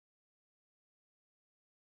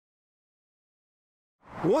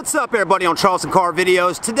What's up everybody on Charleston Car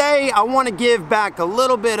Videos? Today I want to give back a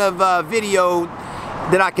little bit of video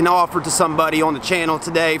that I can offer to somebody on the channel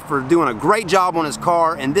today for doing a great job on his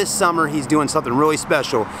car, and this summer he's doing something really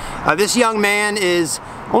special. This young man is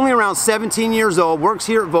only around 17 years old, works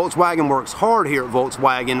here at Volkswagen, works hard here at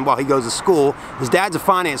Volkswagen while he goes to school. His dad's a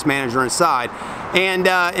finance manager inside, and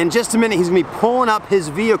in just a minute he's going to be pulling up his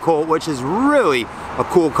vehicle, which is really a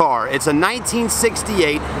cool car. It's a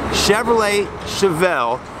 1968 Chevrolet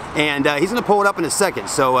Chevelle, and he's going to pull it up in a second.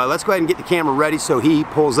 So let's go ahead and get the camera ready so he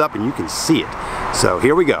pulls up and you can see it. So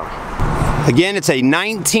here we go. Again, it's a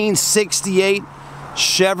 1968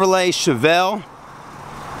 Chevrolet Chevelle,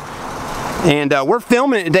 and we're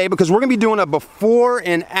filming it today because we're going to be doing a before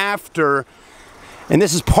and after, and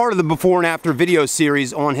this is part of the before and after video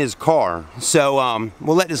series on his car. So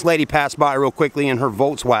we'll let this lady pass by real quickly in her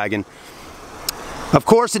Volkswagen. Of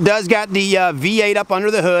course, it does got the V8 up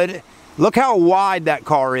under the hood. Look how wide that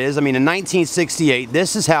car is. I mean, in 1968,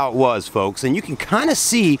 this is how it was, folks. And you can kind of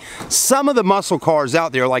see some of the muscle cars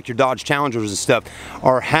out there, like your Dodge Challengers and stuff,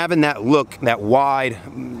 are having that look, that wide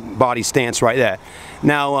body stance right there.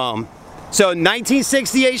 Now, so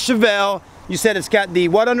 1968 Chevelle, you said it's got the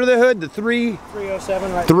what under the hood? The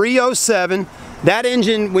 307, right? 307. That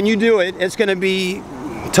engine, when you do it, it's going to be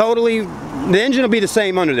totally, the engine will be the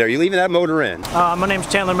same under there. You're leaving that motor in. My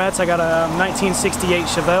name's Chandler. I got a 1968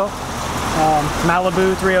 Chevelle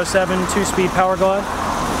Malibu 307 2-speed power glide.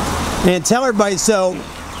 And tell everybody, so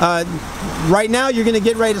right now you're going to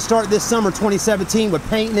get ready to start this summer 2017 with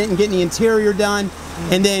painting it and getting the interior done,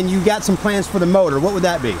 and then you got some plans for the motor. What would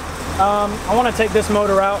that be? I want to take this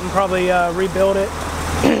motor out and probably rebuild it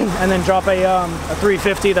and then drop a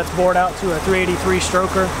 350 that's bored out to a 383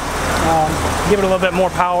 stroker. Give it a little bit more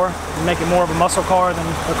power and make it more of a muscle car than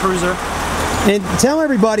a cruiser. And tell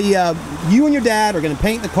everybody, you and your dad are going to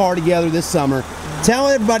paint the car together this summer. Tell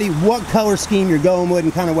everybody what color scheme you're going with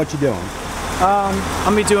and kind of what you're doing. I'm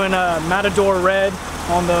going to be doing a Matador red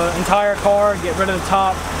on the entire car, get rid of the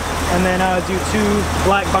top, and then do 2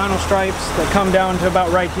 black vinyl stripes that come down to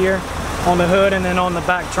about right here on the hood and then on the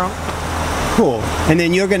back trunk. Cool. And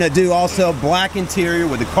then you're going to do also black interior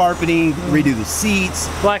with the carpeting, redo the seats.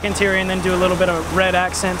 Black interior, and then do a little bit of red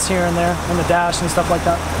accents here and there on the dash and stuff like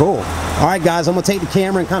that. Cool. All right, guys, I'm going to take the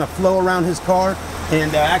camera and kind of flow around his car.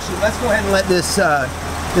 And actually, let's go ahead and let this,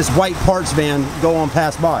 this white parts van go on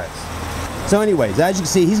past by us. So anyways, as you can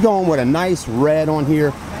see, he's going with a nice red on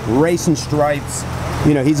here, racing stripes.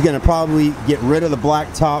 You know, he's going to probably get rid of the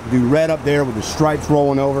black top, do red up there with the stripes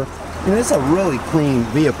rolling over. You know, it's a really clean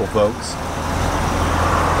vehicle, folks.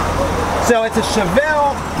 So it's a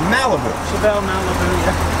Chevelle Malibu. Chevelle Malibu,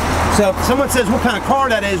 yeah. So if someone says what kind of car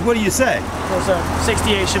that is, what do you say? It's a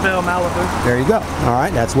 68 Chevelle Malibu. There you go. All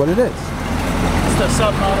right, that's what it is. It's the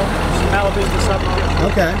submodel. Malibu's the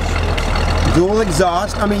submodel. Okay. Dual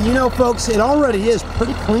exhaust. I mean, you know, folks, it already is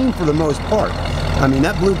pretty clean for the most part. I mean,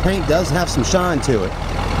 that blue paint does have some shine to it.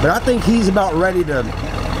 But I think he's about ready to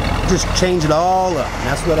just change it all up. And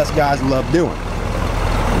that's what us guys love doing.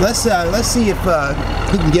 Let's see if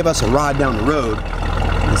he can give us a ride down the road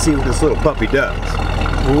and see what this little puppy does.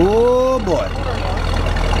 Oh boy!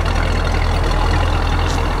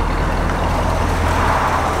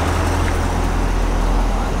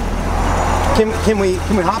 Can we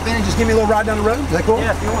hop in and just give me a little ride down the road? Is that cool?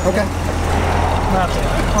 Yeah, if you want. Okay.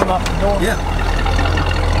 Unlock the door. Yeah.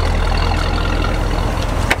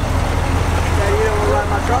 You don't want to ride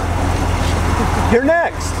my truck? You're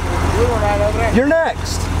next. Right over there. You're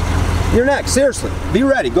next. You're next. Seriously, be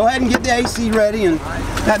ready. Go ahead and get the AC ready. And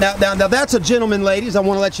now that's a gentleman, ladies. I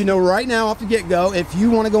want to let you know right now off the get-go. If you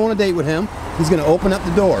want to go on a date with him, he's going to open up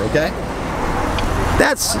the door. Okay.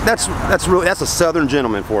 That's a Southern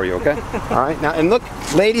gentleman for you. Okay. All right. Now and look,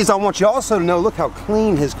 ladies, I want you also to know. Look how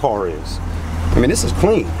clean his car is. I mean, this is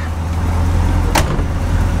clean.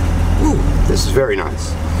 Ooh, this is very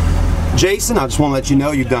nice. Jason, I just want to let you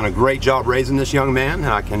know you've done a great job raising this young man, and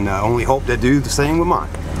I can only hope to do the same with mine.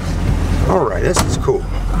 All right, this is cool.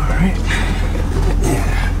 All right.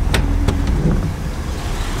 Yeah.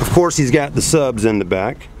 Of course, he's got the subs in the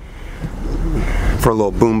back for a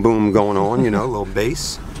little boom boom going on, you know, a little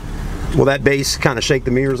bass. Will that bass kind of shake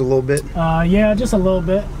the mirrors a little bit? Yeah, just a little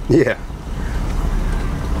bit. Yeah.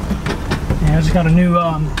 Yeah, I just got a new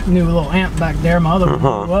little amp back there. My other one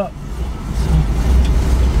blew up.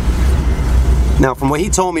 Now, from what he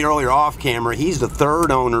told me earlier off camera, he's the 3rd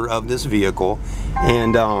owner of this vehicle,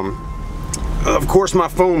 and of course my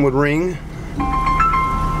phone would ring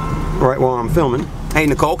right while I'm filming. Hey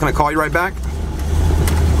Nicole, can I call you right back?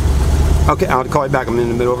 Okay, I'll call you back. I'm in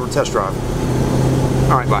the middle of a test drive.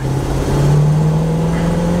 All right, bye.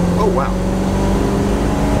 Oh wow.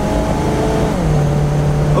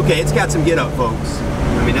 Okay, it's got some get up, folks.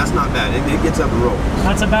 I mean, that's not bad. It gets up and rolls.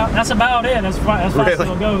 That's about it. As fast as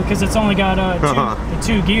it'll go, because it's only got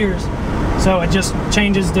two gears. So it just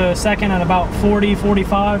changes the second at about 40,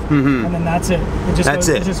 45, and then that's it. It just goes,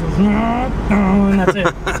 and that's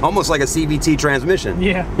it. Almost like a CVT transmission.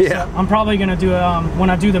 Yeah. So I'm probably gonna do a, when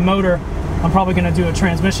I do the motor, I'm probably gonna do a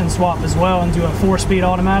transmission swap as well and do a 4-speed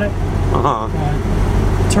automatic.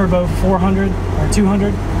 Turbo 400 or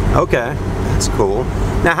 200. Okay, that's cool.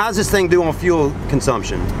 Now, how's this thing do on fuel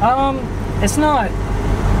consumption? It's not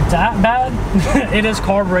that bad. It is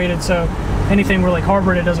carbureted, so anything really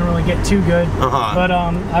carbureted doesn't really get too good. But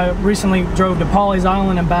I recently drove to Pawleys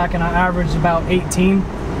Island and back, and I averaged about 18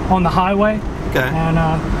 on the highway. Okay. And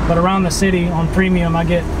but around the city on premium, I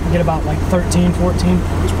get about like 13, 14.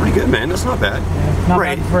 That's pretty good, man. That's not bad. Yeah, not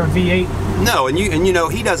bad for a V8. No, and you know,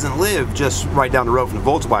 he doesn't live just right down the road from the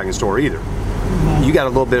Volkswagen store either. No. You got a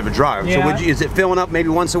little bit of a drive. Yeah, so is it filling up maybe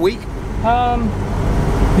once a week?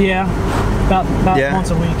 Yeah. About once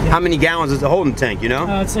a week. Yeah. How many gallons is the holding tank, you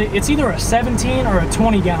know? It's either a 17 or a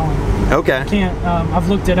 20 gallon. Okay. I can't, I've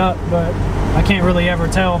looked it up, but I can't really ever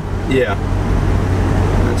tell. Yeah.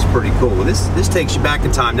 That's pretty cool. This takes you back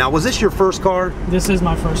in time. Now, was this your first car? This is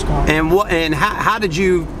my first car. And how did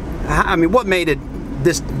you, I mean, what made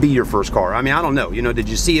this be your first car? I mean, I don't know. You know, did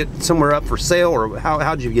you see it somewhere up for sale, or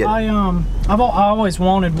how did you get it? I always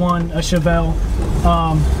wanted one, a Chevelle,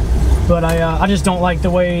 but I just don't like the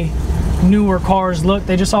way newer cars look.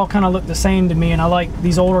 They just all kind of look the same to me, and I like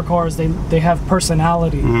these older cars. They have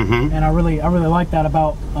personality, and I really like that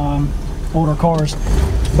about older cars.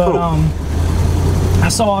 But cool. I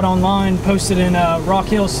saw it online, posted in Rock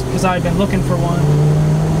Hills, because I had been looking for one,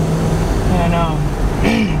 and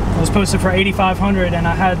it was posted for $8,500, and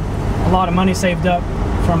I had a lot of money saved up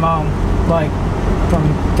from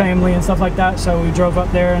from family and stuff like that. So we drove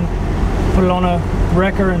up there and put it on a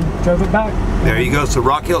wrecker and drove it back. There you go. So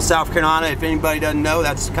Rock Hill, South Carolina. If anybody doesn't know,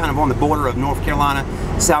 that's kind of on the border of North Carolina,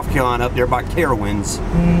 South Carolina, up there by Carowinds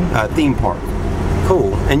theme park.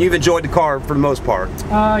 Cool. And you've enjoyed the car for the most part?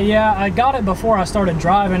 Yeah, I got it before I started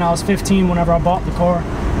driving. I was 15 whenever I bought the car,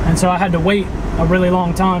 and so I had to wait a really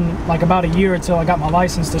long time, like about a year, until I got my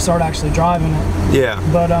license to start actually driving it. Yeah.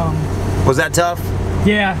 But was that tough?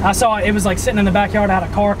 Yeah, I saw it. It was like sitting in the backyard. I had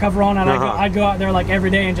a car cover on, and I'd go out there like every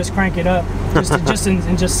day and just crank it up,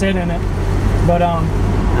 just sit in it. But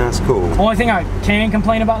that's cool. Only thing I can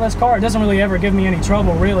complain about this car, it doesn't really ever give me any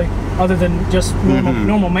trouble, really, other than just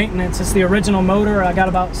normal maintenance. It's the original motor. I got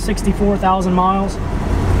about 64,000 miles.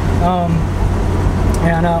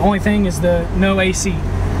 And only thing is the no AC.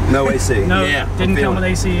 No AC. No, yeah, didn't come with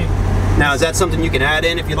AC. Now, is that something you can add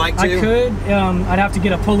in if you like to? I could. I'd have to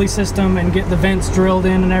get a pulley system and get the vents drilled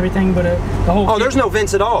in and everything, but the whole. Oh, there's no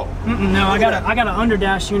vents at all. No, I got an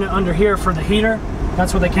underdash unit under here for the heater.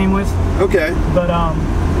 That's what they came with. Okay. But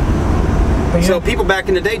yeah. So people back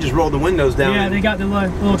in the day just rolled the windows down. Yeah, they got the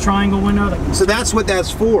little triangle window. So that's what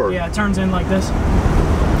that's for. Yeah, it turns in like this.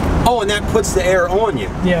 Oh, and that puts the air on you.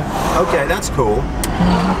 Yeah. Okay, that's cool.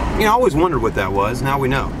 You know, I always wondered what that was. Now we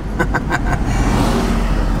know.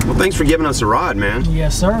 Well, thanks for giving us a ride, man.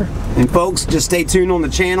 Yes, sir. And folks, just stay tuned on the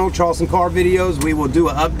channel, Charleston Car Videos. We will do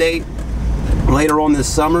an update later on this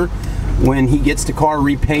summer when he gets the car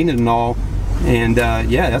repainted and all. And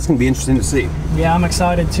yeah, that's going to be interesting to see. Yeah, I'm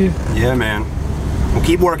excited too. Yeah, man. We'll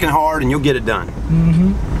keep working hard and you'll get it done.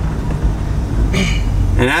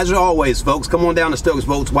 And as always, folks, come on down to Stokes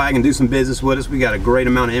Volkswagen, do some business with us. We got a great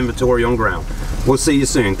amount of inventory on ground. We'll see you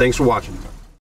soon. Thanks for watching.